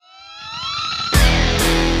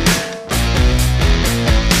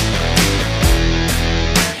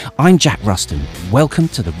I'm Jack Ruston. Welcome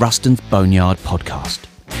to the Ruston's Boneyard podcast.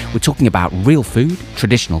 We're talking about real food,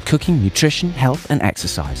 traditional cooking, nutrition, health and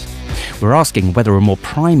exercise. We're asking whether a more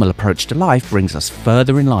primal approach to life brings us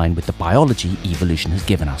further in line with the biology evolution has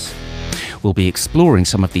given us. We'll be exploring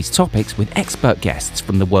some of these topics with expert guests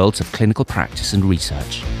from the worlds of clinical practice and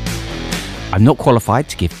research. I'm not qualified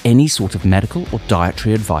to give any sort of medical or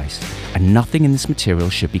dietary advice, and nothing in this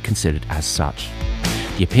material should be considered as such.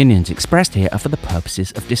 The opinions expressed here are for the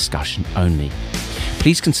purposes of discussion only.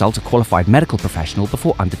 Please consult a qualified medical professional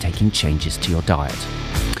before undertaking changes to your diet.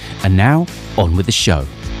 And now, on with the show.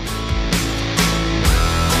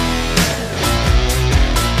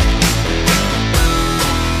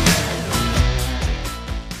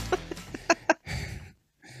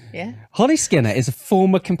 Yeah. Holly Skinner is a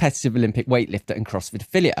former competitive Olympic weightlifter and CrossFit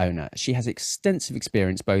affiliate owner. She has extensive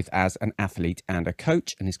experience both as an athlete and a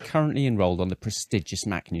coach and is currently enrolled on the prestigious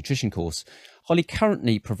MAC Nutrition course. Holly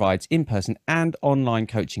currently provides in-person and online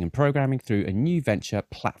coaching and programming through a new venture,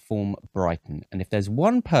 Platform Brighton. And if there's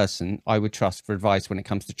one person I would trust for advice when it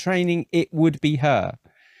comes to training, it would be her.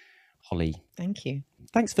 Holly. Thank you.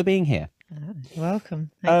 Thanks for being here. Oh, you're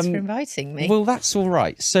welcome. Thanks for inviting me. Well, that's all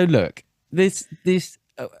right. So look,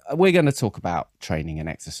 we're going to talk about training and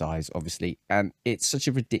exercise, obviously, and it's such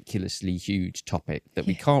a ridiculously huge topic that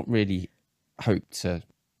we can't really hope to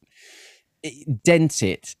dent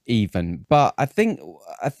it even. But I think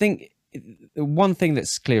one thing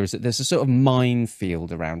that's clear is that there's a sort of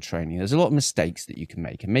minefield around training. There's a lot of mistakes that you can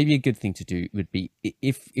make, and maybe a good thing to do would be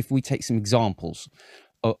if we take some examples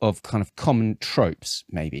of kind of common tropes,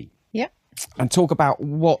 maybe. Yeah. And talk about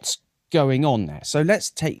what's going on there. So let's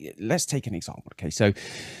take an example. Okay, so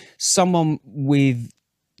someone with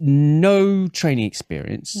no training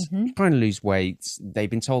experience, trying to lose weight, they've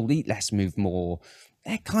been told eat less, move more,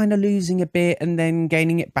 they're kind of losing a bit and then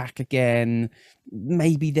gaining it back again.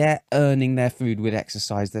 Maybe they're earning their food with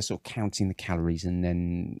exercise, they're sort of counting the calories and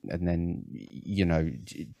then you know,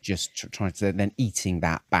 just trying to then eating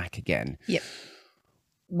that back again. Yep.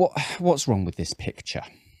 What's wrong with this picture?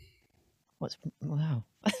 Wow.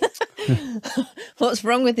 What's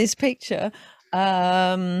wrong with this picture?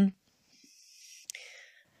 The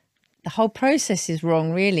whole process is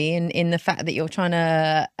wrong, really, in the fact that you're trying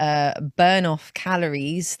to burn off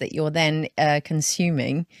calories that you're then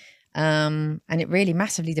consuming. And it really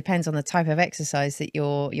massively depends on the type of exercise that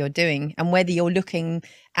you're doing and whether you're looking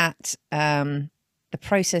at the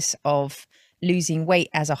process of losing weight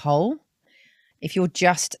as a whole. If you're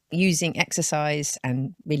just using exercise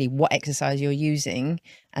and really what exercise you're using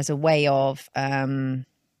as a way of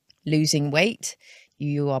losing weight,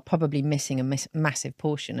 you are probably missing a massive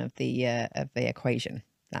portion of the equation.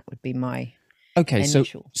 That would be my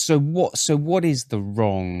initial. So what is the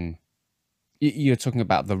wrong? You're talking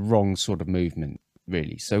about the wrong sort of movement,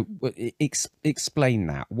 really. So explain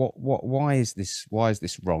that. Why is this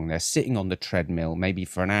wrong? They're sitting on the treadmill maybe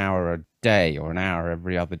for an hour a day or an hour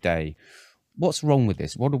every other day. What's wrong with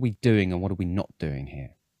this? What are we doing and what are we not doing here?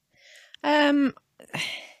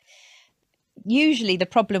 Usually the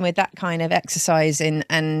problem with that kind of exercise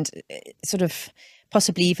and sort of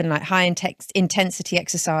possibly even like high intensity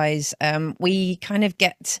exercise, we kind of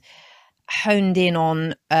get honed in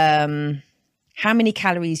on how many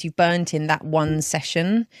calories you've burnt in that one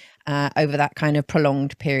session over that kind of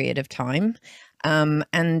prolonged period of time.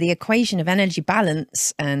 And the equation of energy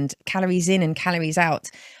balance and calories in and calories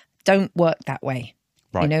out don't work that way.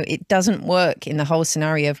 Right. You know, it doesn't work in the whole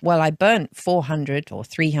scenario of, well, I burnt 400 or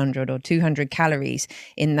 300 or 200 calories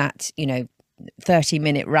in that,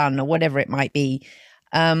 30-minute run or whatever it might be.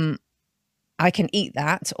 I can eat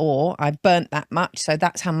that, or I've burnt that much, so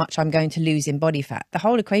that's how much I'm going to lose in body fat. The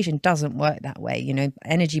whole equation doesn't work that way.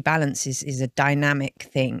 Energy balance is a dynamic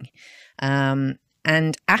thing. And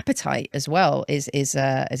appetite as well is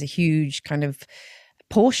a huge kind of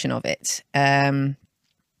portion of it.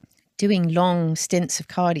 Doing long stints of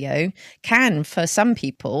cardio can, for some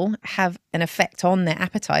people, have an effect on their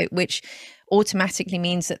appetite, which automatically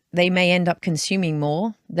means that they may end up consuming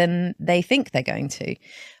more than they think they're going to.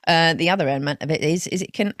 The other element of it is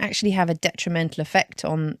it can actually have a detrimental effect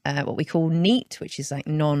on what we call NEAT, which is like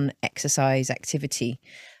non-exercise activity,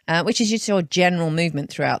 which is just your general movement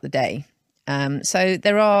throughout the day. So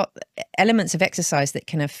there are elements of exercise that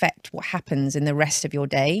can affect what happens in the rest of your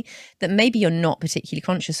day that maybe you're not particularly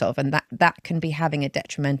conscious of, and that can be having a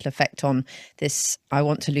detrimental effect on this I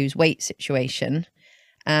want to lose weight situation,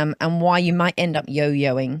 and why you might end up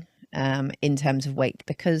yo-yoing in terms of weight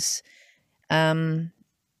because the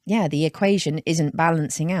equation isn't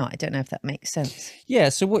balancing out. I don't know if that makes sense. Yeah,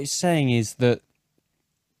 so what you're saying is that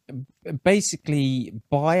basically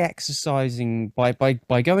by exercising, by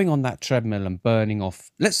going on that treadmill and burning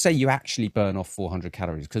off, let's say you actually burn off 400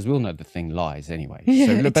 calories, because we all know the thing lies anyway.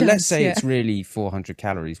 Yeah, But let's does, say yeah. it's really 400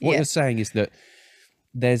 calories. What Yeah. you're saying is that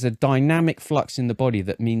there's a dynamic flux in the body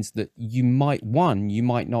that means that you might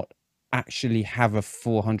not actually have a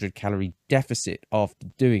 400 calorie deficit after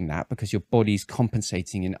doing that, because your body's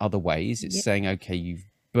compensating in other ways. It's saying, okay, you've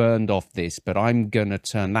burned off this, but I'm going to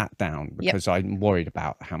turn that down because I'm worried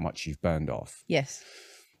about how much you've burned off. Yes.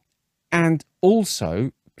 And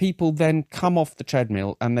also, people then come off the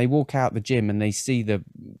treadmill and they walk out the gym and they see the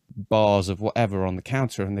bars of whatever on the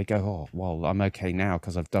counter and they go, oh, well, I'm okay now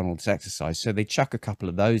because I've done all this exercise. So they chuck a couple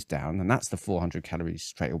of those down, and that's the 400 calories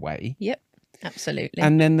straight away. Yep, absolutely.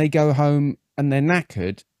 And then they go home and they're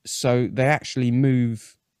knackered, so they actually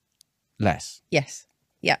move less. Yes.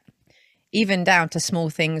 Yeah. Even down to small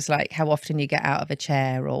things like how often you get out of a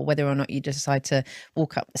chair, or whether or not you decide to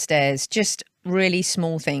walk up the stairs, just really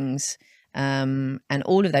small things. And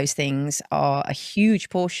all of those things are a huge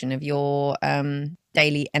portion of your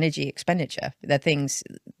daily energy expenditure. They're things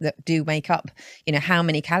that do make up, how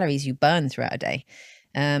many calories you burn throughout a day.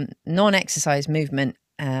 Non-exercise movement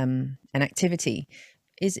and activity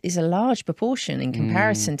is a large proportion in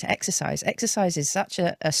comparison to exercise. Exercise is such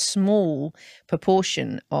a small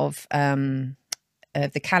proportion of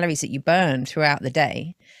the calories that you burn throughout the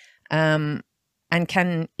day, and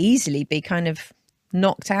can easily be kind of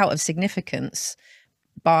knocked out of significance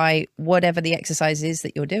by whatever the exercise is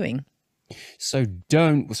that you're doing. So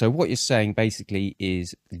what you're saying basically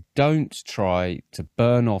is, don't try to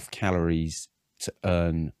burn off calories to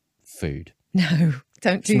earn food. No,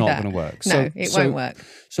 don't do that. It's not going to work. No, it won't work.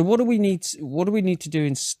 So what do we need to do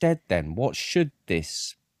instead then? What should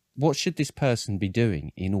this person be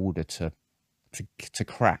doing in order to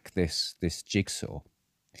crack this jigsaw?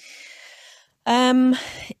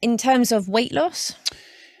 In terms of weight loss?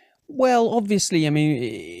 Well, obviously, I mean,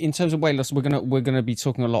 in terms of weight loss, we're gonna be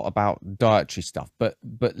talking a lot about dietary stuff, but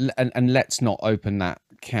let's not open that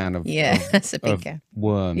can of that's a big can.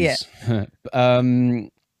 Worms. Yeah.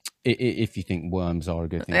 If you think worms are a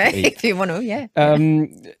good thing to eat. If you want to, yeah.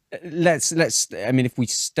 Let's. I mean, if we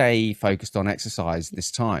stay focused on exercise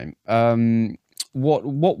this time, what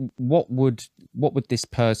would this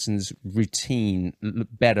person's routine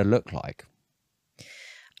better look like?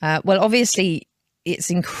 Well, obviously,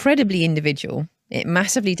 it's incredibly individual. It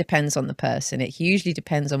massively depends on the person. It hugely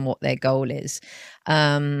depends on what their goal is.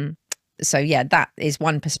 So yeah, that is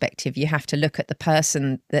one perspective. You have to look at the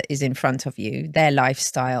person that is in front of you, their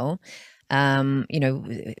lifestyle,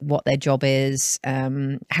 what their job is,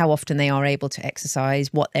 how often they are able to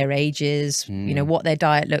exercise, what their age is, what their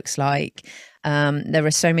diet looks like. There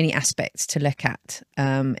are so many aspects to look at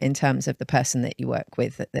in terms of the person that you work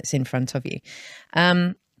with that's in front of you.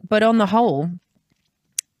 But on the whole,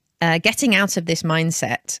 getting out of this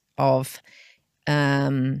mindset of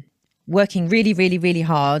working really, really, really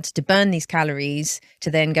hard to burn these calories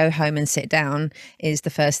to then go home and sit down is the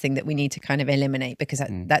first thing that we need to kind of eliminate, because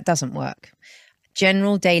that doesn't work.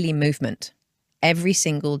 General daily movement every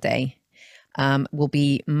single day will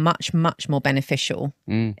be much, much more beneficial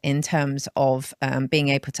in terms of being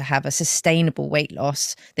able to have a sustainable weight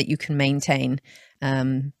loss that you can maintain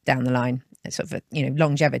down the line. It's sort of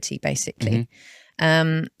longevity, basically.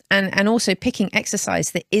 And also picking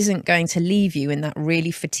exercise that isn't going to leave you in that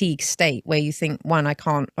really fatigued state where you think, one, I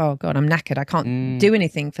can't, oh God, I'm knackered, I can't do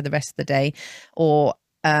anything for the rest of the day, or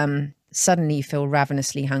suddenly you feel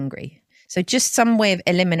ravenously hungry. So just some way of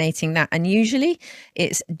eliminating that. And usually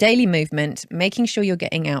it's daily movement, making sure you're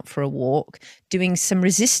getting out for a walk, doing some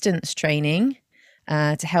resistance training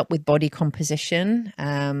to help with body composition,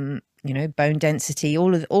 bone density,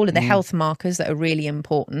 all of the health markers that are really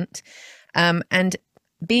important. And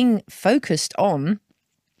being focused on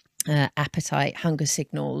appetite, hunger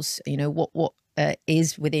signals, what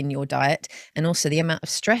is within your diet, and also the amount of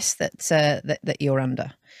stress that you're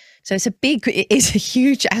under. So it's a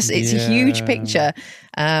huge picture.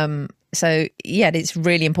 So yeah, it's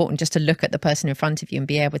really important just to look at the person in front of you and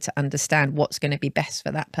be able to understand what's going to be best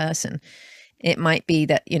for that person. It might be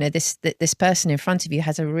that, this person in front of you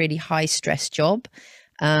has a really high stress job.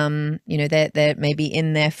 They're maybe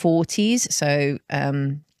in their 40s. So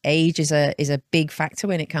age is a big factor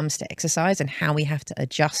when it comes to exercise and how we have to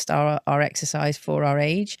adjust our exercise for our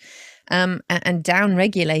age. And down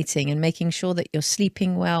regulating and making sure that you're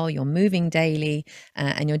sleeping well, you're moving daily,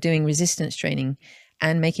 and you're doing resistance training,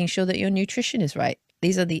 and making sure that your nutrition is right.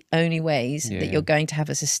 These are the only ways that you're going to have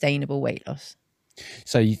a sustainable weight loss.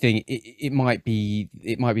 So you think it might be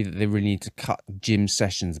that they really need to cut gym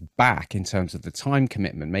sessions back in terms of the time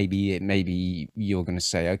commitment. Maybe you're going to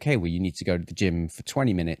say, okay, well, you need to go to the gym for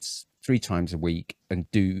 20 minutes 3 times a week and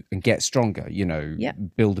get stronger, Yeah.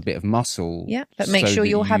 build a bit of muscle. Yeah. But make so sure that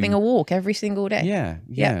you're having a walk every single day. Yeah.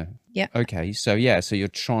 Yeah. Okay. So you're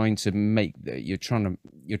trying to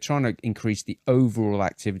increase the overall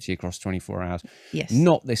activity across 24 hours. Yes.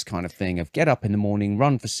 Not this kind of thing of get up in the morning,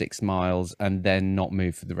 run for 6 miles, and then not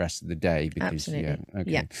move for the rest of the day. Because Absolutely.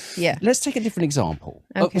 Okay. Yeah. Let's take a different example.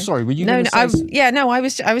 Okay. Oh, sorry. Were you? No. I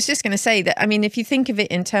was just going to say that. I mean, if you think of it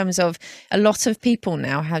in terms of a lot of people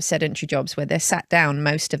now have sedentary jobs where they're sat down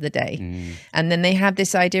most of the day, and then they have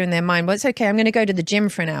this idea in their mind. Well, it's okay. I'm going to go to the gym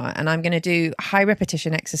for an hour, and I'm going to do high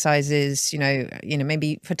repetition exercises.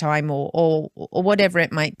 Maybe for time or whatever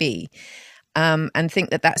it might be, and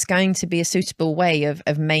think that that's going to be a suitable way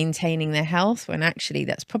of maintaining their health, when actually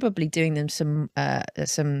that's probably doing them some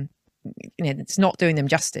it's not doing them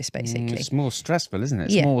justice, basically. It's more stressful, isn't it?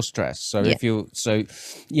 It's Yeah. more stress. So if you're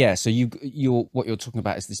what you're talking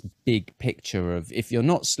about is this big picture of, if you're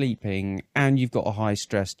not sleeping and you've got a high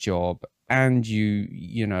stress job and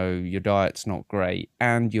your diet's not great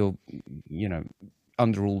and you're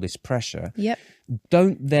under all this pressure, Yep.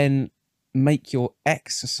 don't then make your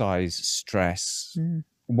exercise stress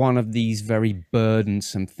one of these very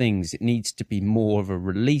burdensome things. It needs to be more of a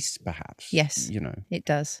release, perhaps. Yes. It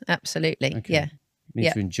does. Absolutely. Okay. Yeah. You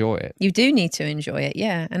need to enjoy it. You do need to enjoy it.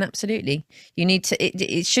 Yeah. And absolutely. You need to,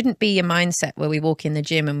 it shouldn't be a mindset where we walk in the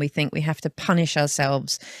gym and we think we have to punish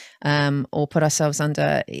ourselves, or put ourselves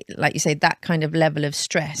under, like you say, that kind of level of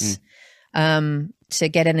stress, to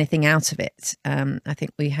get anything out of it. I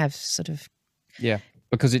think we have sort of. Yeah.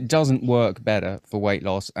 Because it doesn't work better for weight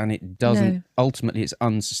loss, and it doesn't, ultimately it's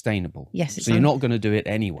unsustainable. Yes. So you're not going to do it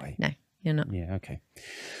anyway. No, you're not. Yeah. Okay.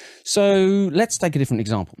 So let's take a different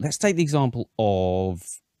example. Let's take the example of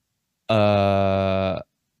a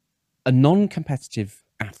non-competitive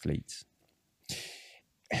athlete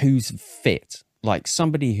who's fit, like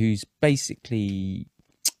somebody who's basically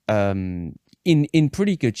in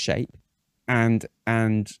pretty good shape and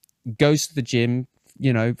goes to the gym,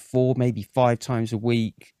 4, maybe 5 times a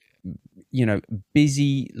week,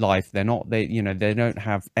 busy life. They don't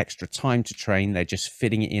have extra time to train. They're just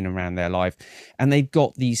fitting it in around their life. And they've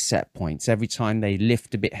got these set points. Every time they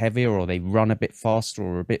lift a bit heavier or they run a bit faster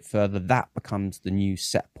or a bit further, that becomes the new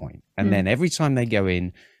set point. And then every time they go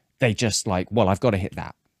in, they just like, well, I've got to hit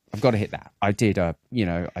that. I did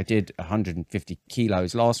 150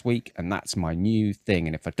 kilos last week, and that's my new thing.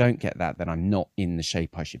 And if I don't get that, then I'm not in the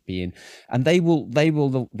shape I should be in. And they've got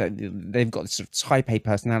this sort of type A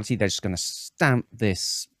personality. They're just going to stamp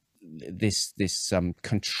this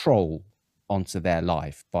control onto their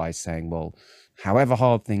life by saying, well, however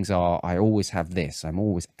hard things are, I always have this. I'm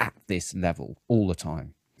always at this level all the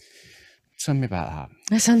time. Tell me about that.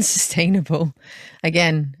 That's unsustainable.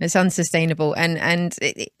 Again, it's unsustainable. And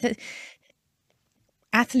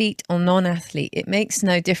athlete or non-athlete, it makes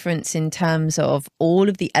no difference in terms of all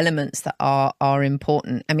of the elements that are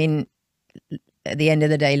important. I mean, at the end of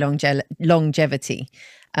the day, longevity.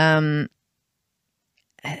 An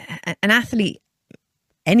athlete,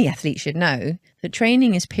 any athlete should know that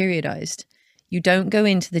training is periodized. You don't go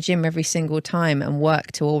into the gym every single time and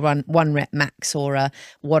work to run 1 rep max or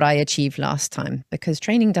what I achieved last time, because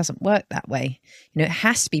training doesn't work that way. It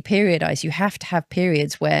has to be periodized. You have to have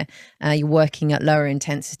periods where you're working at lower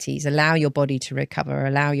intensities, allow your body to recover,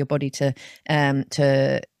 allow your body to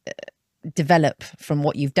develop from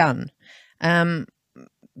what you've done.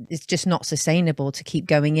 It's just not sustainable to keep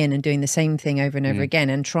going in and doing the same thing over and over again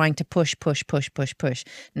and trying to push.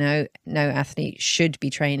 No athlete should be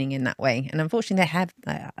training in that way. And unfortunately,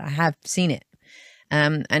 I have seen it.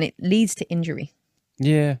 And it leads to injury.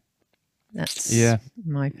 Yeah. That's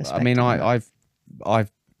my perspective. I mean,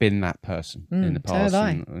 I've been that person in the past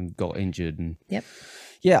and got injured. And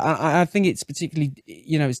I think it's particularly,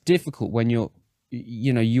 it's difficult when you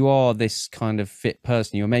are this kind of fit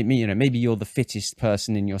person. Maybe you're the fittest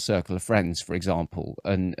person in your circle of friends, for example,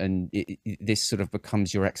 and this sort of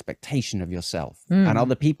becomes your expectation of yourself and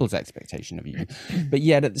other people's expectation of you. But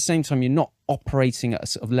yet at the same time, you're not operating at a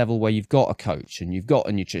sort of level where you've got a coach and you've got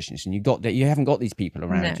a nutritionist and you haven't got these people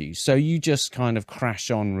around you. So you just kind of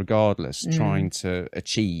crash on regardless, trying to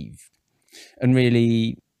achieve. And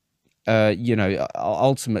really,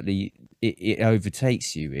 ultimately, it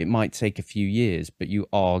overtakes you. It might take a few years, but you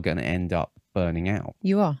are going to end up burning out.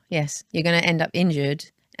 You are, yes. You're going to end up injured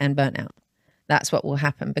and burnt out. That's what will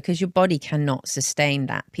happen, because your body cannot sustain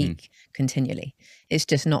that peak continually. It's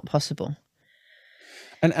just not possible.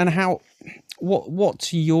 And what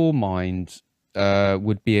to your mind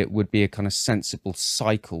would be a kind of sensible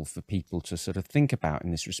cycle for people to sort of think about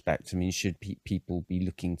in this respect? I mean, should people be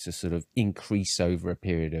looking to sort of increase over a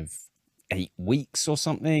period of 8 weeks or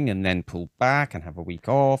something, and then pull back and have a week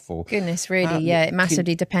off? Or goodness, really, yeah, it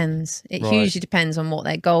massively depends. It hugely depends on what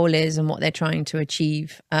their goal is and what they're trying to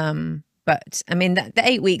achieve. But I mean, the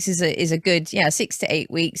 8 weeks is a good, 6 to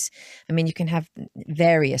 8 weeks. I mean, you can have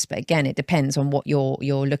various, but again, it depends on what you're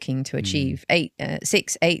looking to achieve.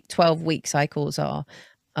 6, 8, 12 week cycles are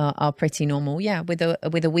pretty normal. Yeah, with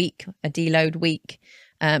a week, a deload week,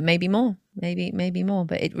 maybe more, maybe more.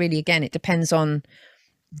 But it really, again, it depends on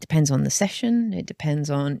the session. It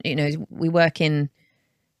depends on, we work in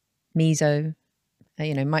meso,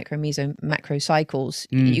 micro, meso, macro cycles.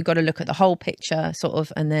 You've got to look at the whole picture sort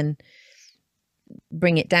of, and then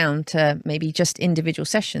bring it down to maybe just individual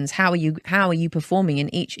sessions. How are you performing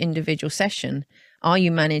in each individual session? Are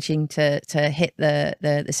you managing to hit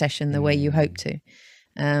the session the way you hope to?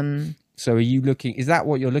 So is that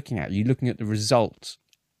what you're looking at? Are you looking at the result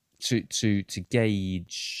to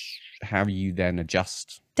gauge how you then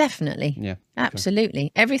adjust? Definitely. Yeah. Absolutely.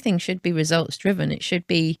 Okay. Everything should be results driven. It should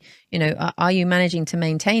be, are you managing to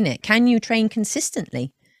maintain it? Can you train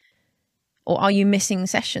consistently? Or are you missing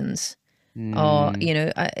sessions? Or,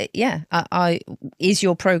 is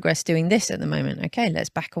your progress doing this at the moment? Okay, let's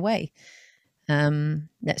back away.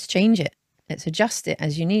 Let's change it. Let's adjust it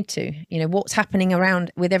as you need to. What's happening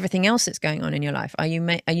around with everything else that's going on in your life? Are you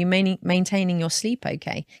maintaining your sleep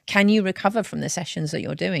okay? Can you recover from the sessions that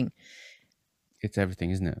you're doing? It's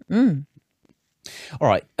everything, isn't it? All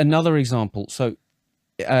right, another example. So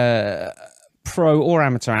pro or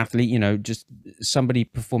amateur athlete, just somebody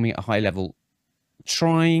performing at a high level,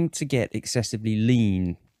 trying to get excessively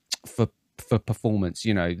lean for performance.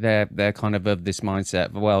 They're kind of this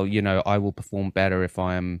mindset, well, I will perform better if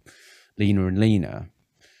I am leaner and leaner.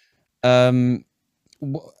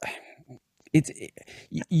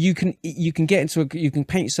 You can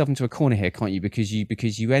paint yourself into a corner here, can't you? Because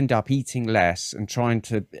you end up eating less and trying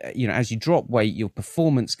to, as you drop weight, your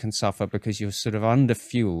performance can suffer because you're sort of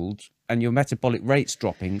underfueled and your metabolic rate's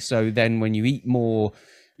dropping. So then when you eat more,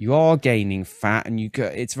 you are gaining fat, and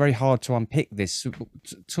it's very hard to unpick this.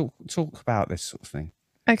 Talk about this sort of thing.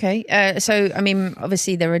 Okay. So, I mean,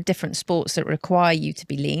 obviously there are different sports that require you to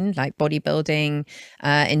be lean, like bodybuilding,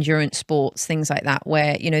 endurance sports, things like that,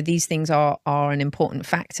 where, these things are an important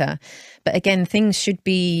factor. But again, things should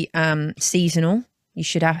be seasonal. You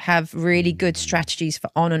should have really good strategies for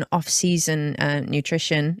on and off season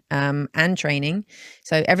nutrition and training.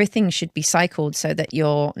 So everything should be cycled so that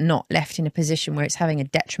you're not left in a position where it's having a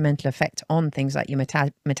detrimental effect on things like your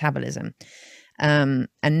metabolism. And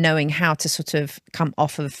knowing how to sort of come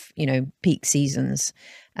off of, peak seasons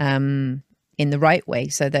in the right way,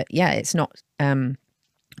 so that, it's not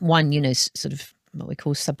sort of what we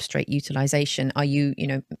call substrate utilization. Are you,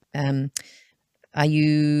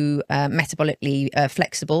 metabolically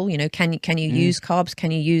flexible? Can you use carbs?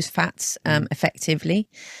 Can you use fats effectively?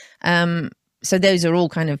 So those are all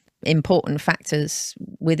kind of important factors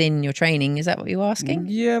within your training. Is that what you're asking?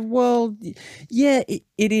 Yeah, well, yeah,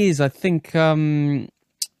 it is. I think,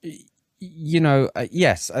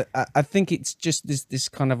 yes, I think it's just this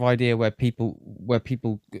kind of idea where people,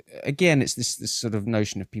 again, it's this sort of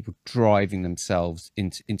notion of people driving themselves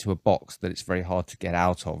into a box that it's very hard to get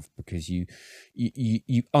out of, because you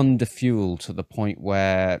underfuel to the point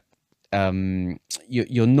where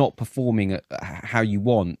you're not performing at how you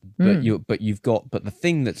want, but but the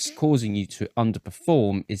thing that's causing you to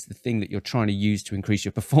underperform is the thing that you're trying to use to increase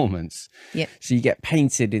your performance. Yeah. So you get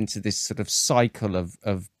painted into this sort of cycle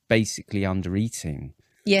of basically under eating.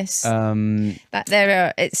 Yes.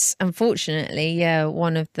 It's unfortunately,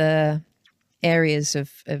 one of the areas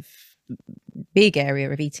of big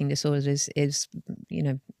area of eating disorders is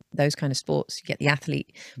those kind of sports. You get the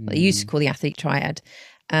athlete, what they used to call the athlete triad,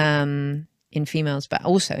 in females, but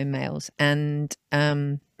also in males, and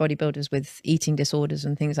bodybuilders with eating disorders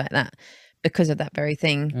and things like that. Because of that very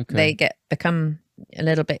thing, they become a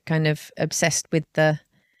little bit kind of obsessed with the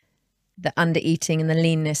under eating and the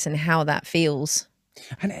leanness and how that feels.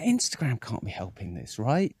 And Instagram can't be helping this,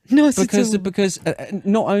 right? No, because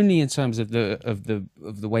not only in terms of the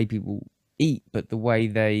way people eat, but the way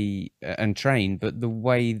they and train, but the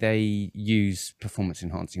way they use performance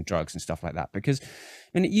enhancing drugs and stuff like that. Because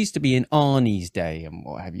it used to be in Arnie's day and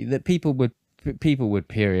what have you, that people would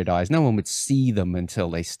periodize. No one would see them until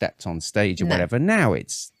they stepped on stage or whatever. Now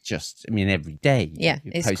it's just, every day you're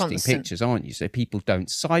posting constant pictures, aren't you? So people don't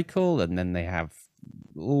cycle, and then they have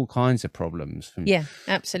all kinds of problems from,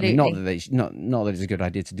 absolutely. not that it's a good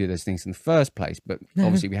idea to do those things in the first place, but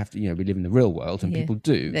obviously we have to, we live in the real world, and people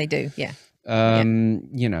do. They do, yeah.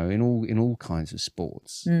 You know, in all kinds of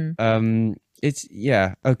sports. It's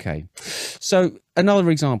okay. So another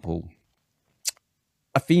example,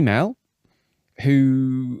 a female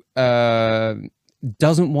who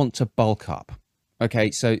doesn't want to bulk up.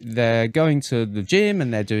 Okay, so they're going to the gym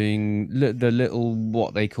and they're doing the little,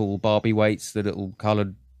 what they call Barbie weights, the little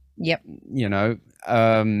colored, you know,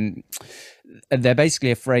 they're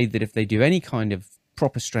basically afraid that if they do any kind of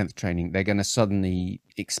proper strength training, they're going to suddenly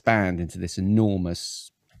expand into this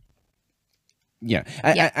enormous,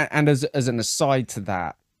 and as an aside to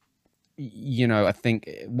that, you know, I think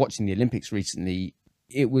watching the Olympics recently,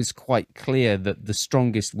 it was quite clear that the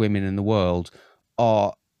strongest women in the world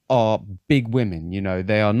are big women. You know,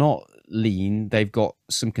 they are not lean. They've got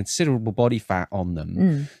some considerable body fat on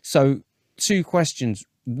them. So 2 questions.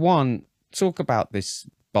 One, talk about this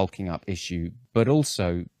bulking up issue, but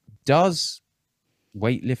also, does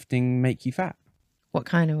weightlifting make you fat? What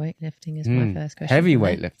kind of weightlifting is my first question? Heavy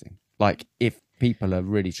weightlifting. Like, if people are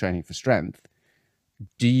really training for strength,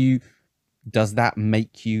 does that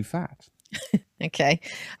make you fat? Okay.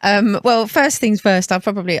 Well, first things first, I'll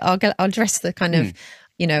address the kind of,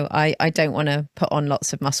 you know, I don't want to put on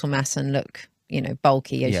lots of muscle mass and look, you know,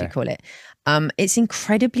 bulky, as you call it. It's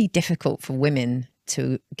incredibly difficult for women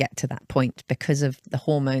to get to that point because of the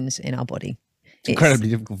hormones in our body. It's incredibly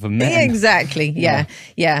difficult for men. Exactly. Yeah.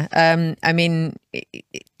 I mean,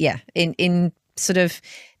 in sort of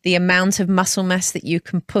the amount of muscle mass that you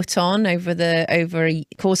can put on over a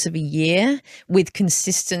course of a year with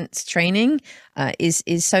consistent training is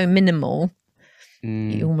so minimal.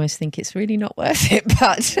 You almost think it's really not worth it,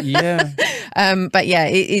 but but yeah,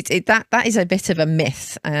 that is a bit of a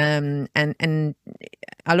myth. And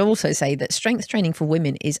I'll also say that strength training for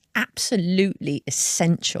women is absolutely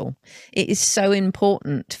essential. It is so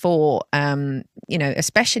important for, you know,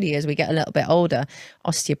 especially as we get a little bit older,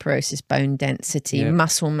 osteoporosis, bone density,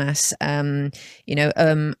 muscle mass, you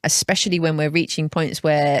know, especially when we're reaching points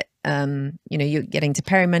where, you know, you're getting to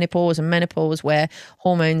perimenopause and menopause where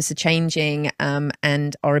hormones are changing,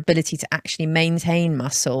 and our ability to actually maintain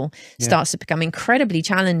muscle starts to become incredibly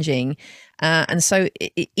challenging. And so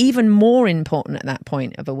even more important at that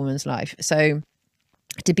point of a woman's life. So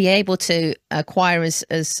to be able to acquire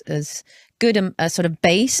as good a sort of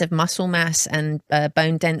base of muscle mass and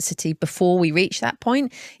bone density before we reach that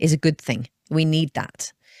point is a good thing. We need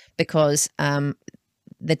that because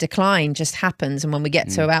the decline just happens. And when we get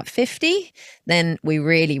to about 50, then we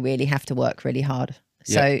really, really have to work really hard.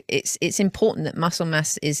 So it's important that muscle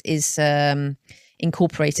mass is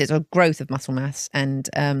incorporated, or growth of muscle mass and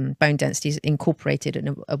bone density is incorporated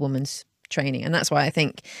in a woman's training. And that's why I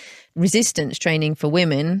think resistance training for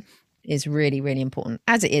women is really, really important,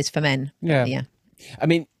 as it is for men. Yeah. I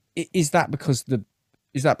mean, is that because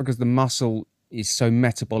the muscle is so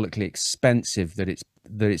metabolically expensive that it's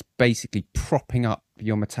basically propping up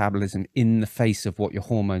your metabolism in the face of what your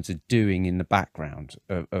hormones are doing in the background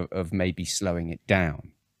of maybe slowing it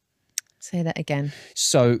down? Say that again.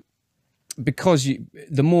 So because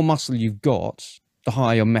the more muscle you've got, the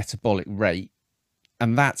higher your metabolic rate,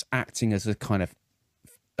 and that's acting as a kind of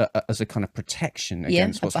protection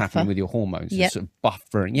against what's happening with your hormones, sort of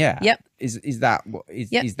buffering. Is that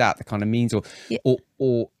the kind of means, or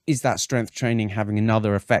is that strength training having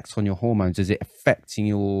another effect on your hormones? Is it affecting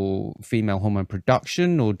your female hormone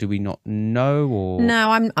production, or do we not know? Or no,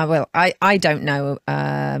 I don't know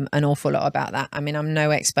an awful lot about that. I mean, I'm no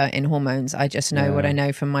expert in hormones. I just know what I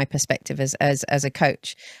know from my perspective as a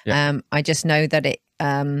coach. I just know that it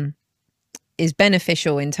is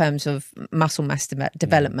beneficial in terms of muscle mass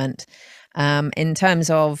development, in terms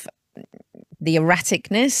of the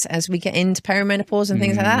erraticness as we get into perimenopause and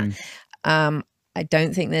things like that. I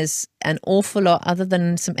don't think there's an awful lot other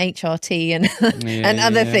than some HRT and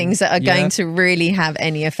other things that are going to really have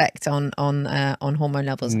any effect on hormone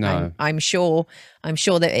levels. No. I'm sure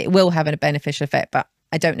that it will have a beneficial effect, but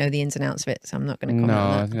I don't know the ins and outs of it, so I'm not going to comment on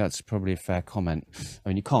that. No, I think that's probably a fair comment. I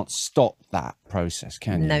mean, you can't stop that process,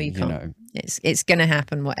 can you? No, you can't. Know? It's going to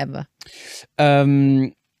happen, whatever.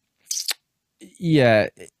 Yeah,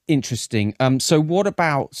 interesting. So what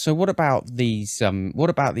about these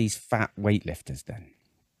fat weightlifters then?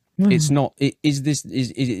 It's not. Is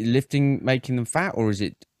it lifting making them fat, or is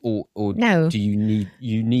it, or no? Do you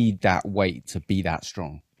need that weight to be that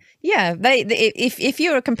strong? Yeah, if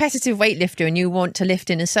you're a competitive weightlifter and you want to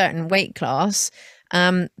lift in a certain weight class,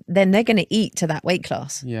 then they're going to eat to that weight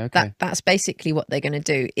class. Yeah, okay. That's basically what they're going to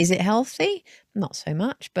do. Is it healthy? Not so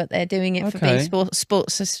much, but they're doing it for being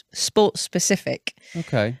sports specific.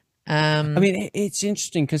 Okay. I mean, it's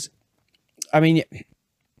interesting because, I mean,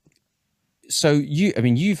 so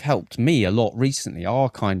you've helped me a lot recently. Our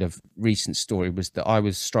kind of recent story was that I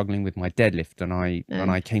was struggling with my deadlift, and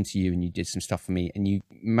I came to you and you did some stuff for me, and you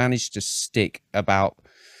managed to stick about.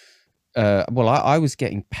 I was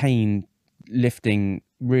getting pain lifting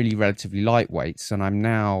really relatively light weights, and I'm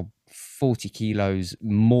now 40 kilos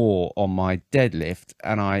more on my deadlift,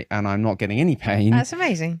 and I'm not getting any pain. That's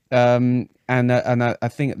amazing. And I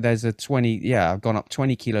think there's a 20. I've gone up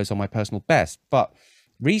 20 kilos on my personal best, but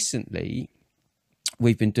recently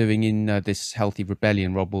we've been doing in this Healthy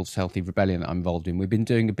Rebellion, Rob Wolf's Healthy Rebellion that I'm involved in. We've been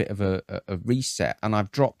doing a bit of a reset, and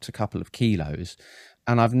I've dropped a couple of kilos,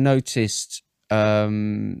 and I've noticed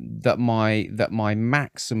that my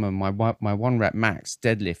maximum, my 1 rep max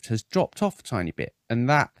deadlift has dropped off a tiny bit, and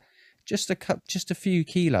that just a few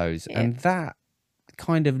kilos, and that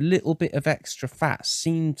kind of little bit of extra fat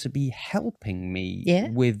seemed to be helping me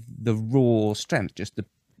with the raw strength, just the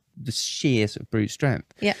sheer sort of brute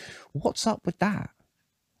strength. What's up with that?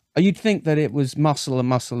 You'd think that it was muscle and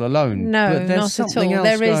muscle alone. No, but there's not at all.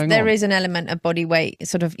 Else there is an element of body weight,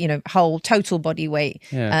 sort of, whole total body weight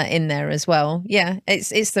in there as well. Yeah,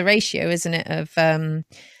 it's the ratio, isn't it, of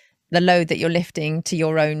the load that you're lifting to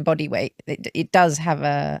your own body weight. It does have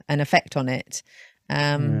an effect on it.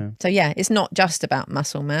 So yeah, it's not just about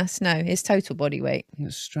muscle mass. No, it's total body weight.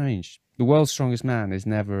 It's strange. The world's strongest man is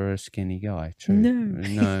never a skinny guy. True.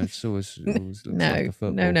 No, it's always looks like a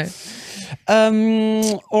football.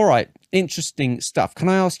 No. All right, interesting stuff. Can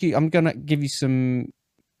I ask you? I'm gonna give you some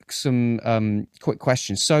quick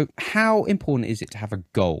questions. So, how important is it to have a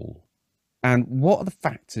goal, and what are the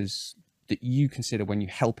factors that you consider when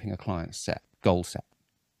you're helping a client goal set?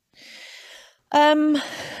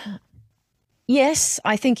 Yes,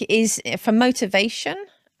 I think it is for motivation.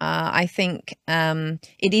 I think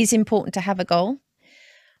it is important to have a goal.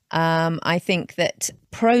 I think that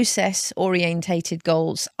process-orientated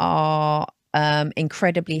goals are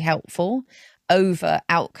incredibly helpful over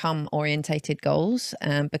outcome-orientated goals,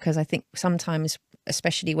 because I think sometimes,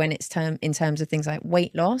 especially when it's in terms of things like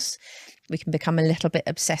weight loss, we can become a little bit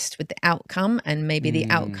obsessed with the outcome, and maybe the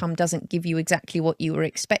outcome doesn't give you exactly what you were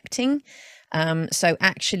expecting. So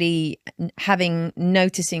actually having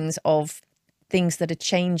noticings of things that are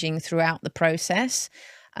changing throughout the process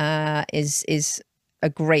is a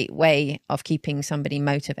great way of keeping somebody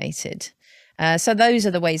motivated. So those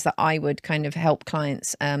are the ways that I would kind of help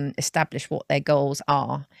clients establish what their goals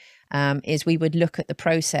are, is we would look at the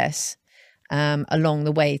process along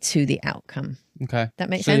the way to the outcome. Okay. That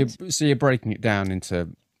makes sense? So you're breaking it down into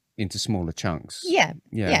smaller chunks. Yeah,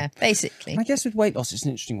 basically. I guess with weight loss, it's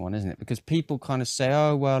an interesting one, isn't it? Because people kind of say,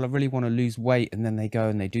 oh, well, I really want to lose weight. And then they go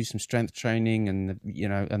and they do some strength training, and,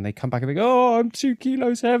 and they come back and they go, oh, I'm 2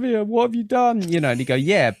 kilos heavier. What have you done? And you go,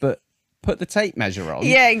 yeah, but put the tape measure on.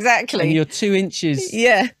 Yeah, exactly. And you're 2 inches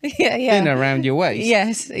thin around your waist.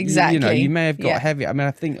 Yes, exactly. You may have got heavier. I mean,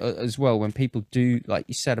 I think as well, when people do, like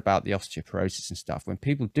you said about the osteoporosis and stuff, when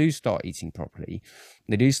people do start eating properly,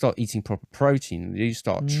 they do start eating proper protein, they do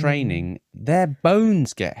start training, their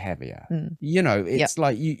bones get heavier. It's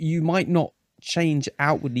like you might not change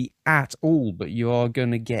outwardly at all, but you are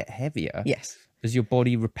going to get heavier. Yes. As your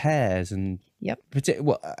body repairs and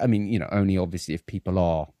well, I mean, only obviously if people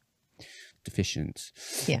are deficient.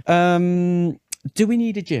 Do we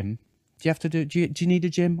need a gym? Do you have to do you need a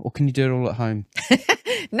gym, or can you do it all at home?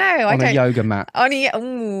 No, I don't. On a yoga mat.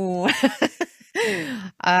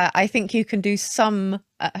 I think you can do some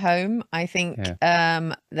at home. I think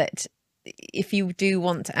that if you do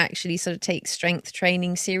want to actually sort of take strength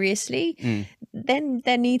training seriously, then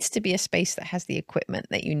there needs to be a space that has the equipment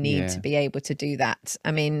that you need to be able to do that.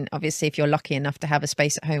 I mean, obviously, if you're lucky enough to have a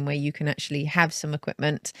space at home where you can actually have some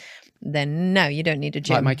equipment, then no, you don't need a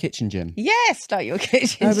gym. Like my kitchen gym. Yes, like your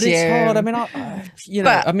kitchen no, but gym. It's hard. I mean,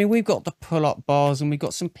 I mean, we've got the pull-up bars and we've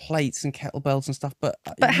got some plates and kettlebells and stuff. But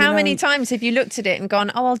how many times have you looked at it and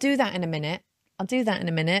gone, "Oh, I'll do that in a minute. I'll do that in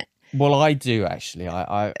a minute." Well, I do actually.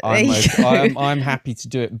 I'm happy to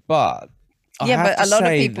do it, but but a lot of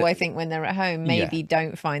people, I think, when they're at home, maybe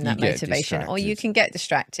don't find that motivation, or you can get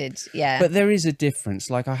distracted. Yeah, but there is a difference.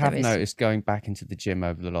 Like I have noticed going back into the gym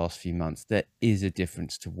over the last few months, there is a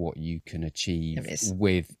difference to what you can achieve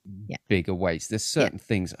with bigger weights. There's certain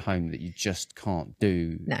things at home that you just can't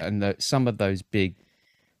do, and some of those big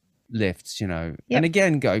lifts, and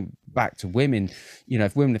again, going back to women,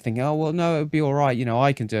 if women are thinking, oh well, no, it would be all right,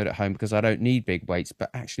 I can do it at home because I don't need big weights, but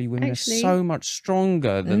actually women are so much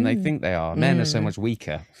stronger than they think they are. Men are so much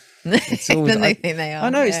weaker. It's always, than they think they are. I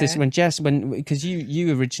noticed this because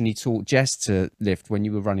you originally taught Jess to lift when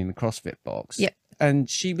you were running the CrossFit box, and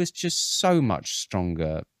she was just so much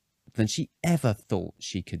stronger than she ever thought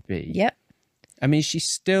she could be. I mean, she's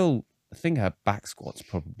still I think her back squat's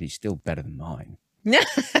probably still better than mine.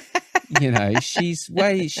 She's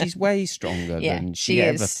way stronger than she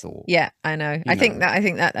ever thought. Yeah, I know. I think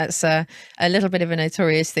that's a little bit of a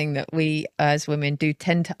notorious thing that we as women do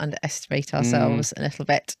tend to underestimate ourselves a little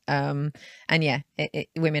bit. And yeah,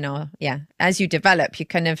 women are, as you develop, you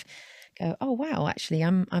kind of go, oh wow, actually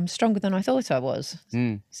I'm stronger than I thought I was.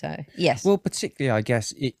 So yes. Well, particularly I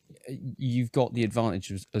guess you've got the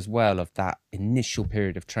advantage as well of that initial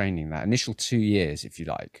period of training, that initial 2 years, if you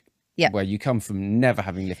like. Where you come from never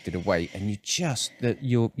having lifted a weight, and you just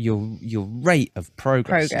your rate of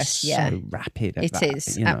progress is so rapid. It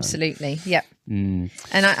is absolutely, And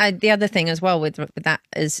I the other thing as well with that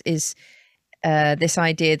is this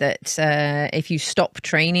idea that if you stop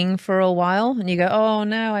training for a while and you go, oh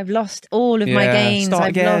no, I've lost all of my gains,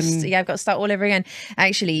 I've got to start all over again.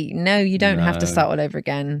 Actually, no, you don't have to start all over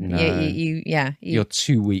again. No. You're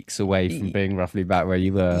 2 weeks away from being roughly back where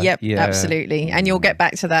you were. Absolutely, and you'll get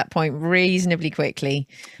back to that point reasonably quickly.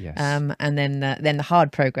 And then the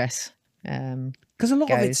hard progress. Because a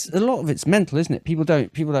lot of it's mental, isn't it? People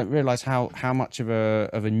don't realize how much of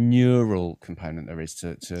a neural component there is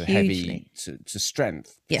to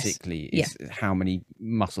strength, particularly is how many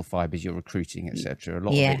muscle fibers you're recruiting, etc. A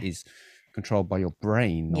lot of it is controlled by your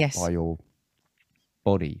brain, not by your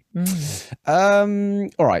body. All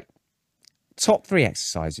right, top 3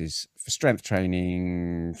 exercises for strength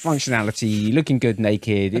training, functionality, looking good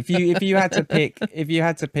naked. If you had to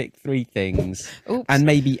pick 3 things, and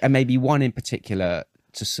maybe one in particular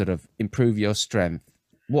to sort of improve your strength,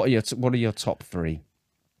 what are your top 3?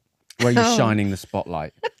 Where are you shining the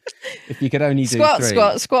spotlight? If you could only do 3.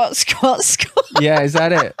 Squats. Yeah, is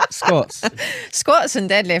that it? Squats and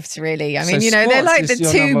deadlifts, really. I mean, they're like the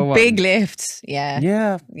 2 big lifts.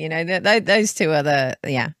 Yeah. Those 2 are the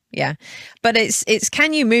yeah. But it's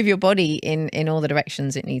can you move your body in all the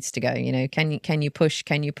directions it needs to go? Can you push?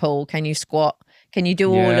 Can you pull? Can you squat? Can you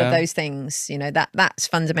do all of those things? That's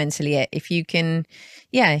fundamentally it. If you can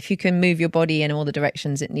move your body in all the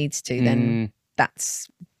directions it needs to, then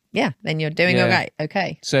then you're doing all right.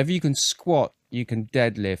 Okay. So if you can squat, you can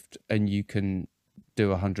deadlift, and you can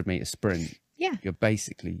do a 100-meter sprint. Yeah. You're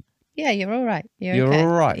basically. Yeah, you're all right. You're okay. All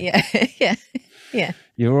right. Yeah.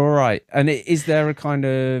 You're all right. And is there a kind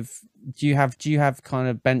of do you have kind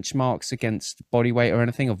of benchmarks against body weight or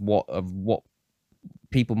anything of what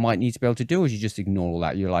people might need to be able to do, or do you just ignore all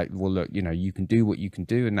that? You're like, well, look, you can do what you can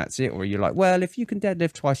do, and that's it. Or you're like, well, if you can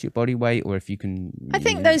deadlift twice your body weight, or if you can. I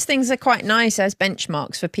think those things are quite nice as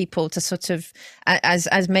benchmarks for people to sort of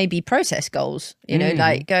as maybe process goals.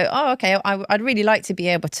 Like go, oh, okay, I'd really like to be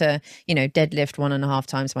able to deadlift 1.5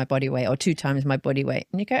 times my body weight or 2 times my body weight,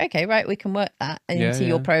 and you go, okay, right, we can work that into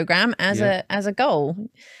your program as a goal.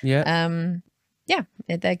 They're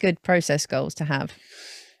good process goals to have.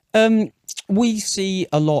 We see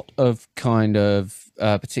a lot of kind of,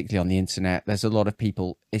 particularly on the internet, there's a lot of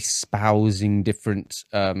people espousing different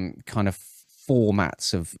kind of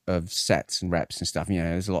formats of sets and reps and stuff.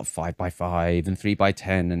 There's a lot of 5x5 and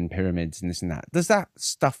 3x10 and pyramids and this and that. Does that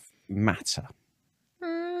stuff matter?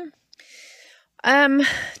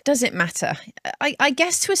 Does it matter? I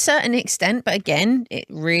guess to a certain extent, but again, it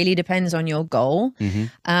really depends on your goal.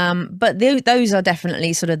 But those are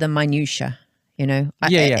definitely sort of the minutiae.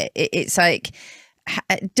 It's like,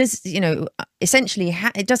 essentially,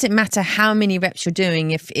 it doesn't matter how many reps you're doing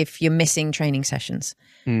if you're missing training sessions.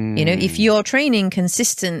 If you're training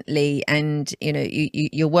consistently and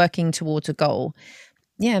you're working towards a goal,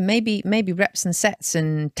 maybe reps and sets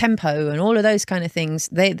and tempo and all of those kind of things,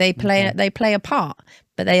 they play a part,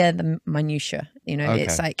 but they are the minutiae.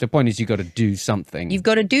 It's like the point is you've got to do something. You've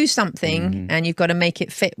got to do something, and you've got to make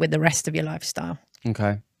it fit with the rest of your lifestyle.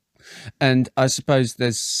 Okay. And I suppose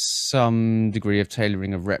there's some degree of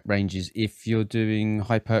tailoring of rep ranges if you're doing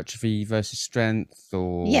hypertrophy versus strength,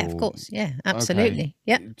 or of course, absolutely.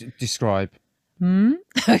 Describe.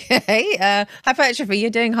 Okay. Hypertrophy,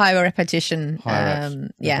 you're doing higher repetition.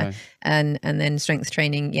 And then strength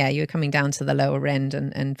training, you're coming down to the lower end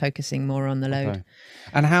and focusing more on the load. Okay.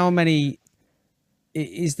 And how many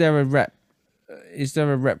is there a rep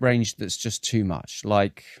range that's just too much?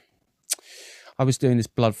 Like, I was doing this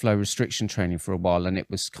blood flow restriction training for a while, and it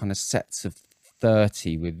was kind of sets of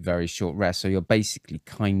 30 with very short rests. So you're basically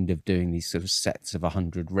kind of doing these sort of sets of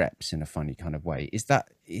 100 reps in a funny kind of way. Is there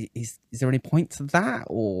any point to that,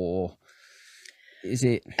 or is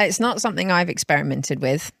it? It's not something I've experimented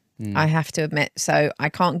with, I have to admit. So I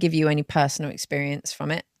can't give you any personal experience from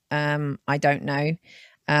it. I don't know.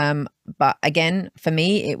 But again, for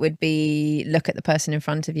me, it would be look at the person in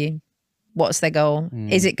front of you. What's their goal?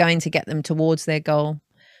 Is it going to get them towards their goal?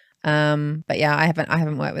 But yeah, I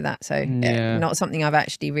haven't worked with that, so not something I've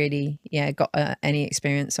actually really got any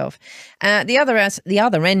experience of. The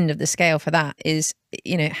other end of the scale for that is,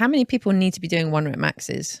 how many people need to be doing 1 rep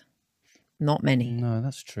maxes? Not many. No,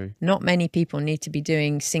 that's true. Not many people need to be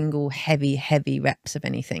doing single heavy reps of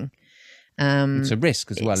anything. It's a risk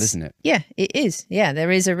as well, isn't it? Yeah, it is. Yeah, there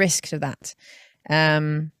is a risk to that.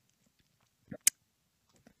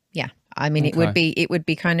 Yeah, I mean, it would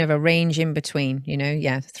be kind of a range in between,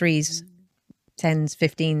 3s, 10s,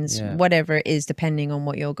 15s, whatever it is, depending on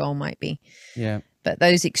what your goal might be. Yeah. But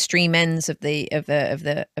those extreme ends of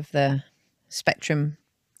the spectrum,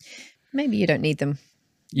 maybe you don't need them.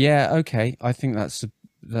 Yeah. Okay. I think that's a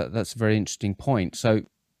very interesting point. So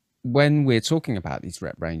when we're talking about these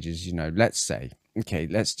rep ranges, let's say, okay,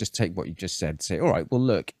 let's just take what you just said. Say, all right, well,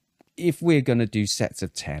 look, if we're going to do sets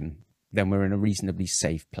of 10, then we're in a reasonably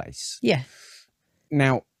safe place. Yeah.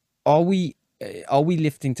 Now, are we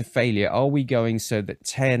lifting to failure? Are we going so that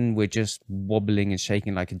 10 we're just wobbling and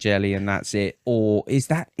shaking like a jelly and that's it? Or is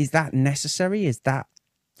that necessary?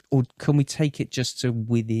 Or can we take it just to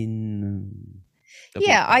within?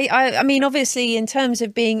 Yeah, I mean, obviously, in terms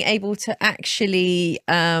of being able to actually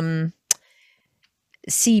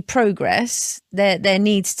see progress, there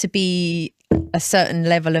needs to be a certain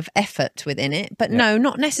level of effort within it, but no,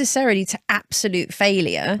 not necessarily to absolute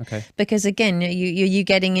failure. Okay. Because again, you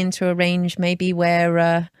getting into a range maybe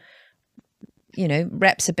where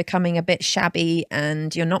reps are becoming a bit shabby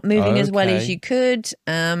and you're not moving as well as you could.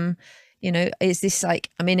 Is this like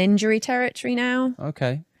I'm in injury territory now?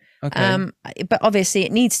 Okay. But obviously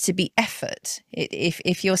it needs to be effort.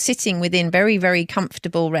 If you're sitting within very, very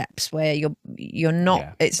comfortable reps where you're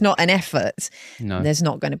not, it's not an effort, there's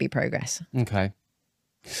not going to be progress. Okay.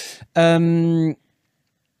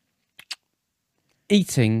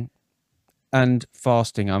 Eating and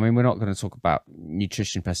fasting. I mean, we're not going to talk about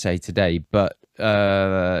nutrition per se today, but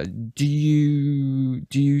do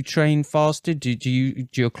you train fasted? Do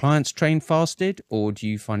your clients train fasted, or do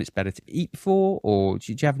you find it's better to eat before, or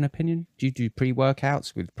do you have an opinion? Do you do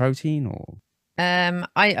pre-workouts with protein, or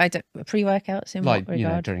I don't pre-workouts in what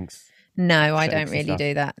regard? Drinks. No, I don't really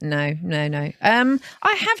do that. No.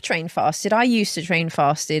 I have trained fasted. I used to train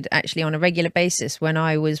fasted actually on a regular basis when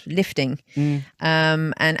I was lifting.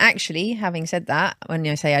 And actually, having said that, when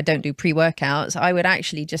I say I don't do pre-workouts, I would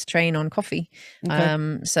actually just train on coffee.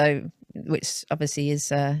 Okay. So, which obviously is,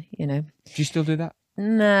 Do you still do that?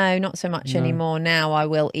 No, not so much anymore. Now I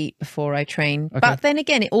will eat before I train. Okay. But then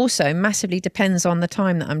again, it also massively depends on the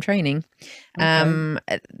time that I'm training.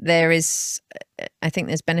 There is, I think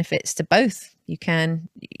there's benefits to both.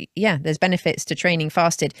 There's benefits to training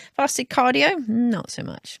fasted. Fasted cardio, not so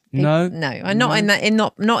much. No, I'm not in that.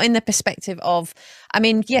 Not in the perspective of. I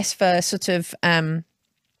mean, yes, for sort of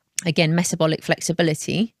again metabolic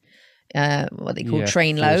flexibility. What they call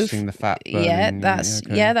train low. The fat burning,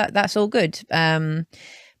 that's all good.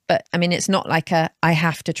 But I mean, it's not like I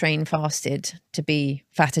have to train fasted to be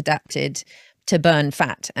fat adapted to burn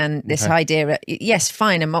fat. And this idea, yes,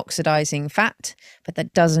 fine, I'm oxidizing fat, but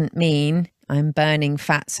that doesn't mean I'm burning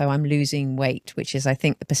fat, so I'm losing weight, which is, I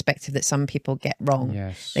think, the perspective that some people get wrong.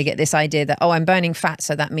 Yes. They get this idea that, I'm burning fat,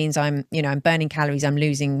 so that means I'm burning calories, I'm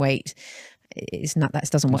losing weight. It's not, that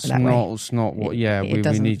doesn't work that way. It's not what,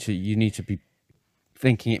 you need to be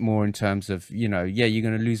thinking it more in terms of, you're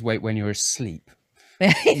going to lose weight when you're asleep.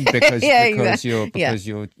 because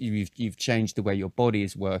you've changed the way your body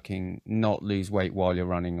is working, not lose weight while you're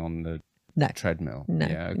running on the treadmill.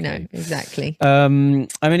 No, exactly. I mean,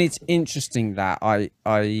 it's interesting that I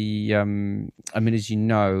mean, as you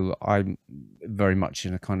know, I'm very much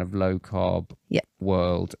in a kind of low carb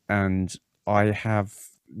world, and I have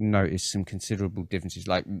noticed some considerable differences,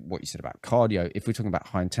 like what you said about cardio. If we're talking about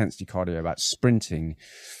high intensity cardio, about sprinting,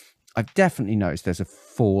 I've definitely noticed there's a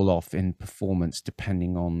fall off in performance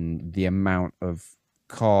depending on the amount of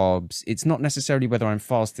carbs. It's not necessarily whether I'm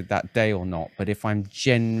fasted that day or not, but if I'm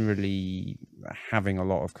generally having a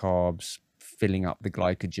lot of carbs, filling up the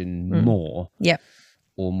glycogen more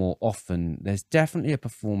or more often, there's definitely a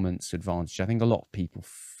performance advantage. I think a lot of people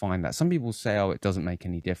find that. Some people say, it doesn't make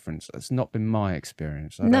any difference. That's not been my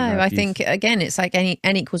experience. I think, again, it's like N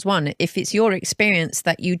equals 1. If it's your experience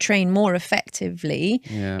that you train more effectively,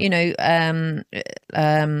 glycogen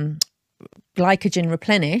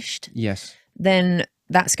replenished, then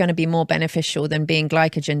that's going to be more beneficial than being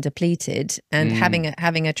glycogen depleted and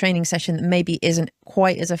having a training session that maybe isn't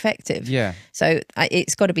quite as effective. So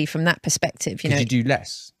it's got to be from that perspective. You do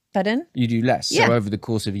less. Pardon? You do less. So over the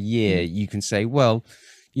course of a year, you can say, well,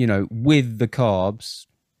 with the carbs,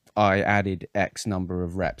 I added X number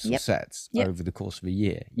of reps or Yep. sets Yep. over the course of a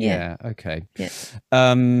year. Yeah. Okay. Yeah.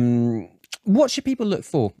 What should people look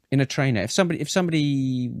for in a trainer? If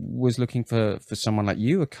somebody was looking for someone like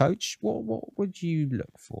you, a coach, what would you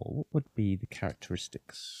look for? What would be the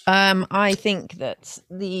characteristics? I think that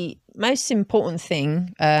the most important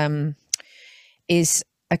thing is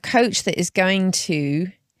a coach that is going to,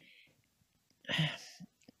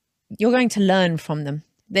 you're going to learn from them.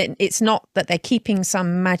 That it's not that they're keeping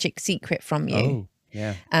some magic secret from you. Oh,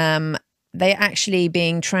 yeah. They're actually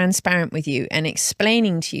being transparent with you and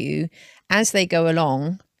explaining to you as they go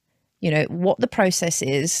along, you know, what the process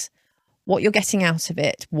is, what you're getting out of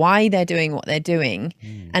it, why they're doing what they're doing,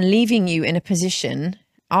 and leaving you in a position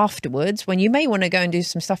afterwards when you may want to go and do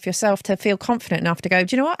some stuff yourself to feel confident enough to go,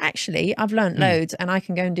 do you know what, actually I've learned loads and I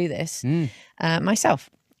can go and do this myself.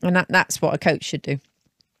 And that's what a coach should do.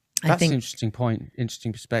 That's an interesting point,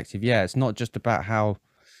 interesting perspective. Yeah, it's not just about how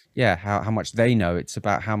much they know, it's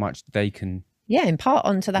about how much they can impart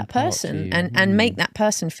onto that person and make that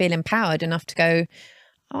person feel empowered enough to go,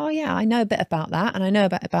 oh yeah, I know a bit about that and I know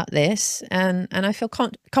about this, and I feel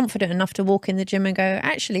confident enough to walk in the gym and go,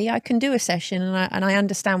 actually I can do a session and I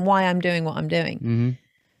understand why I'm doing what I'm doing.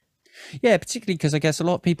 Yeah, particularly because I guess a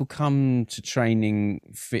lot of people come to training,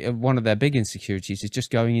 one of their big insecurities is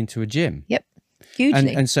just going into a gym. Yep,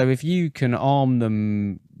 hugely. And so if you can arm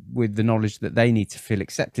them with the knowledge that they need to feel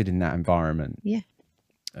accepted in that environment,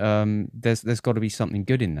 there's got to be something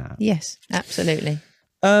good in that. Yes, absolutely.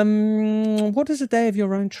 What does a day of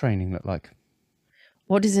your own training look like?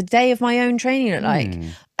 What does a day of my own training look like?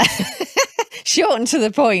 Short and to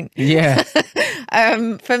the point. Yeah.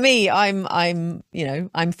 For me, I'm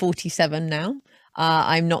 47 now.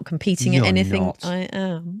 I'm not competing at anything. Not. I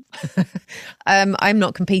am. I'm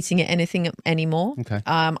not competing at anything anymore. Okay.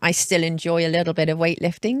 I still enjoy a little bit of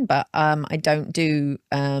weightlifting, but I don't do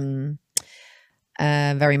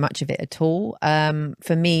very much of it at all.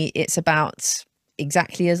 For me, it's about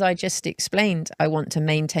exactly as I just explained. I want to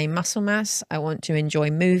maintain muscle mass. I want to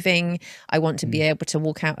enjoy moving. I want to be able to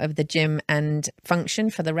walk out of the gym and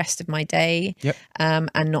function for the rest of my day. Yep.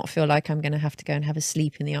 And not feel like I'm going to have to go and have a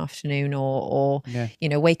sleep in the afternoon or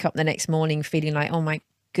wake up the next morning feeling like, oh my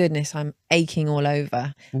goodness, I'm aching all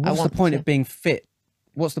over. Well, what's the point of being fit?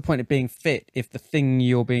 What's the point of being fit if the thing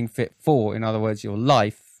you're being fit for, in other words, your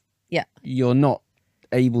life, you're not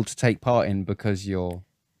able to take part in because you're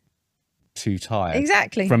too tired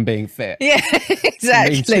from being fit?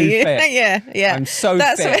 Exactly. Too fit. Yeah. I'm so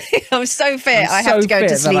fit. I'm so fit. I have to go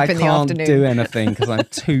to sleep in the afternoon. I can't do anything because I'm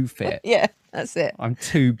too fit. Yeah, that's it. I'm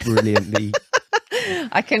too brilliantly.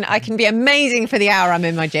 I can be amazing for the hour I'm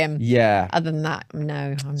in my gym. Yeah. Other than that,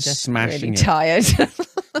 no, I'm just smashing really tired.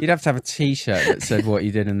 You'd have to have a T-shirt that said what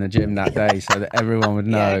you did in the gym that day so that everyone would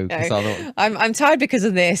know. No. I'm tired because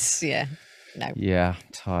of this. Yeah. No. Yeah,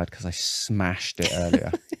 tired because I smashed it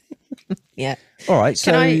earlier. Yeah. All right.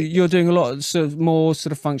 So you're doing a lot of more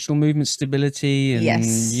functional movement stability and,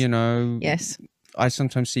 Yes. I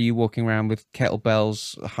sometimes see you walking around with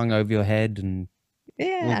kettlebells hung over your head and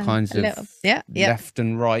all kinds of left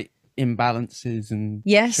and right imbalances and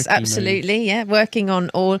yes, absolutely. Moves. Yeah. Working on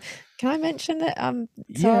all. Can I mention that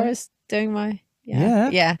Sarah's doing my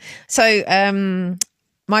So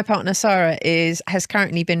my partner Sarah has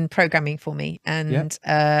currently been programming for me, and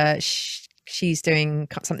she's doing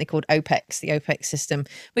something called OPEX, the OPEX system,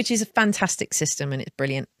 which is a fantastic system and it's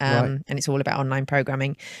brilliant. And it's all about online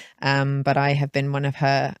programming. But I have been one of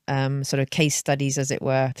her sort of case studies, as it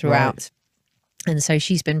were, throughout. Right. And so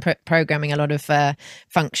she's been programming a lot of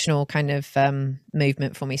functional kind of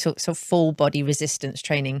movement for me. So full body resistance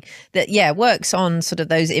training that, works on sort of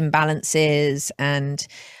those imbalances. And,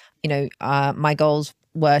 my goals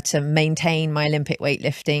were to maintain my Olympic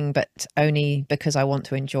weightlifting, but only because I want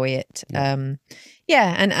to enjoy it. And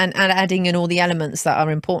adding in all the elements that are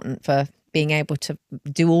important for being able to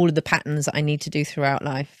do all of the patterns that I need to do throughout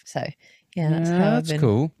life. So that's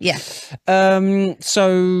cool. Yeah.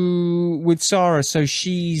 So with Sarah, so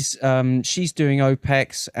she's doing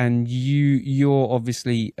OPEX, and you're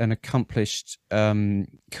obviously an accomplished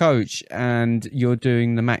coach, and you're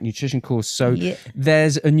doing the MAC nutrition course. So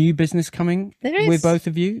there's a new business coming with both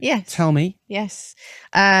of you. Yes. Tell me. Yes.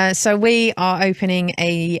 So we are opening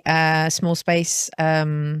a small space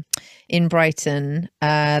in Brighton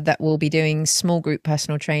that will be doing small group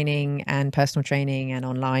personal training and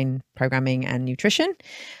online programming and nutrition.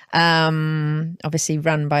 Obviously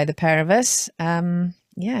run by the pair of us.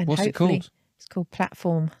 What's it called? It's called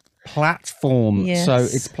Platform. Platform. Yes. So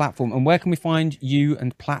it's Platform. And where can we find you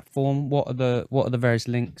and Platform? What are the various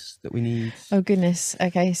links that we need? Oh goodness.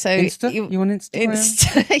 Okay, so Insta? You on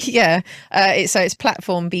Instagram? Yeah. It's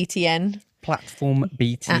Platform BTN. Platform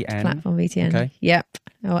BTN. At Platform BTN. Okay. Yep.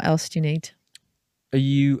 What else do you need? Are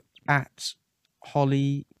you at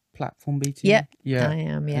Holly Platform BTN? Yep. Yeah. I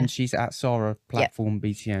am. Yeah. And she's at Sarah Platform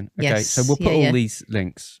BTN. Okay. Yes. So we'll put all these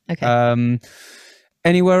links. Okay.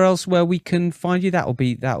 Anywhere else where we can find you? That'll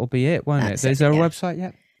be it, won't it? Is there a website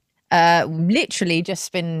yet? Literally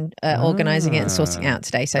just been organising it and sorting it out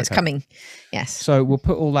today, so it's coming. Yes. So we'll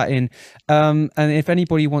put all that in, and if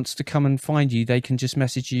anybody wants to come and find you, they can just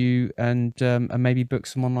message you and maybe book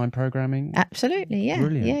some online programming. Absolutely, yeah.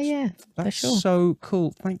 Brilliant. Yeah, that's for sure. So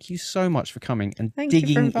cool. Thank you so much for coming and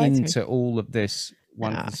digging into all of this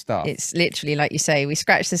wonderful stuff. It's literally, like you say, we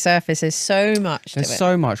scratch the surface. There's so much. There's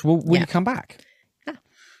so much. Well, will you come back?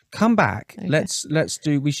 Come back. Okay. Let's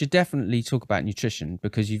do. We should definitely talk about nutrition,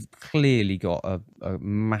 because you've clearly got a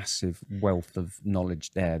massive wealth of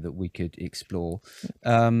knowledge there that we could explore,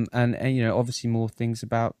 and obviously more things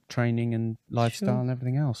about training and lifestyle and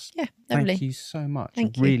everything else. Yeah, lovely. Thank you so much.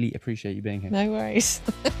 Thank you. Really appreciate you being here. No worries.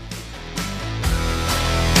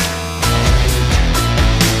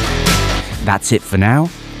 That's it for now.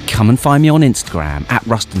 Come and find me on Instagram at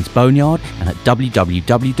Ruston's Boneyard and at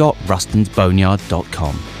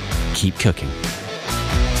www.rustonsboneyard.com. Keep cooking.